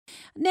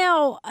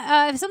Now,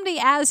 if somebody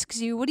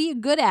asks you, what are you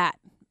good at?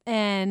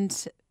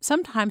 And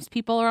sometimes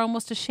people are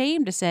almost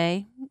ashamed to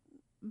say,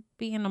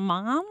 being a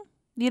mom.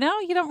 You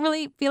don't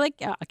really feel like,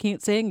 I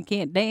can't sing, I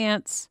can't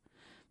dance,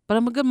 but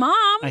I'm a good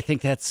mom. I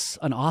think that's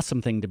an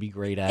awesome thing to be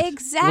great at.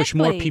 Exactly. Wish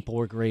more people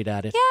were great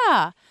at it.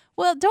 Yeah.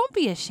 Well, don't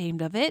be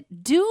ashamed of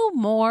it. Do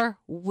more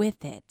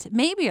with it.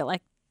 Maybe you're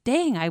like,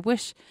 dang, I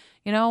wish,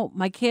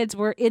 my kids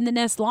were in the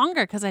nest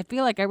longer because I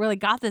feel like I really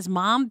got this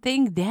mom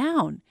thing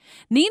down.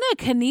 Nina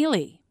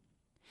Keneally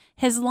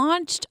has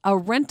launched a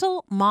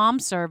rental mom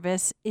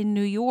service in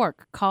New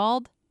York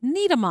called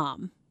Need a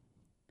Mom.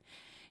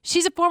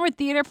 She's a former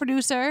theater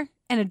producer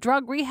and a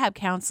drug rehab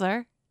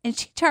counselor, and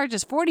she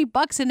charges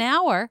 $40 an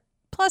hour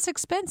plus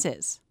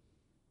expenses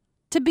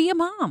to be a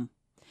mom.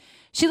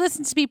 She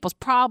listens to people's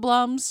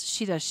problems.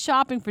 She does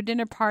shopping for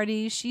dinner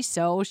parties. She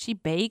sews, she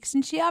bakes,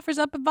 and she offers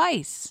up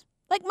advice.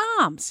 Like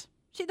moms.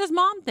 She does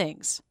mom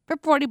things for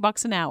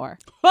 $40 an hour.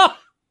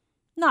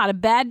 Not a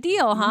bad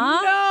deal,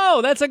 huh?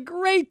 No, that's a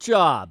great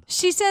job.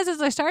 She says,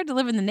 as I started to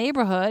live in the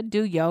neighborhood,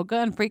 do yoga,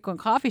 and frequent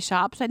coffee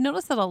shops, I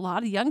noticed that a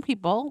lot of young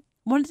people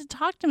wanted to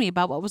talk to me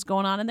about what was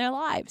going on in their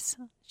lives.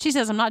 She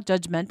says, I'm not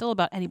judgmental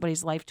about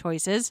anybody's life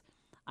choices.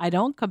 I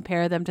don't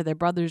compare them to their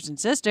brothers and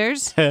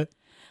sisters.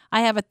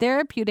 I have a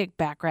therapeutic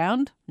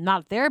background,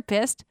 not a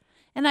therapist,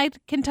 and I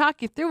can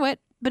talk you through it.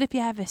 But if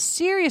you have a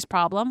serious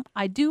problem,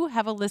 I do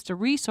have a list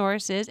of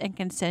resources and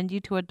can send you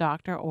to a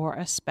doctor or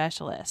a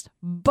specialist.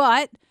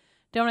 But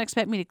don't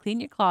expect me to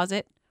clean your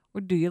closet or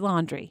do your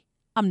laundry.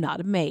 I'm not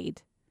a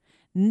maid.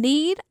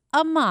 Need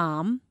a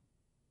mom.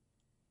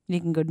 You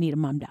can go to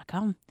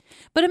needamom.com.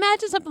 But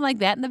imagine something like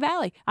that in the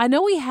Valley. I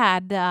know we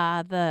had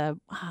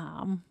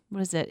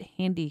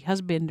handy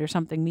husband or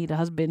something, need a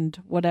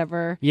husband,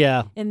 whatever.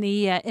 Yeah. In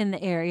the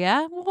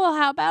area. Well,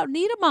 how about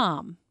need a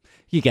mom?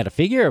 You got to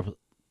figure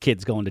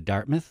kids going to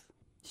Dartmouth.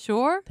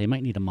 Sure. They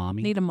might need a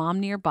mommy. Need a mom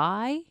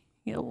nearby.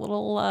 A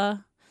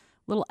little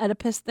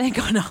Oedipus thing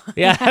going on.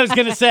 Yeah, I was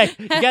going to say,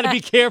 you got to be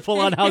careful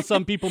on how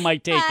some people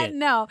might take it.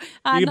 No.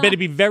 You better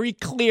be very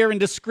clear and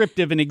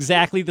descriptive in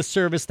exactly the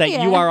service that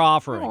you are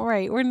offering. All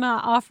right. We're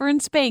not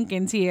offering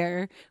spankings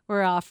here.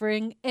 We're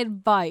offering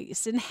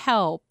advice and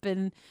help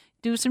and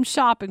do some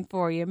shopping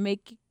for you,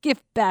 make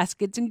gift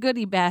baskets and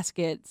goodie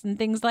baskets and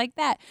things like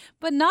that.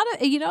 But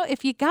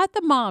if you got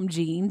the mom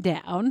gene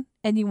down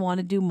and you want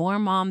to do more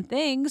mom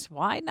things,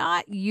 why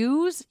not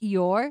use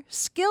your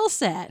skill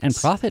set? And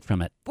profit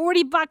from it.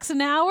 $40 an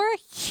hour?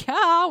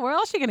 Yeah, where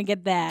else are you going to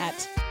get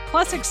that?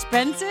 Plus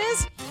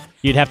expenses?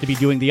 You'd have to be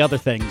doing the other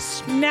things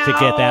to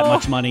get that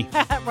much money.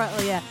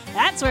 Well, yeah,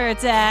 that's where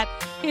it's at.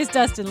 Here's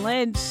Dustin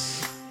Lynch.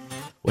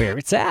 Where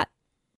it's at.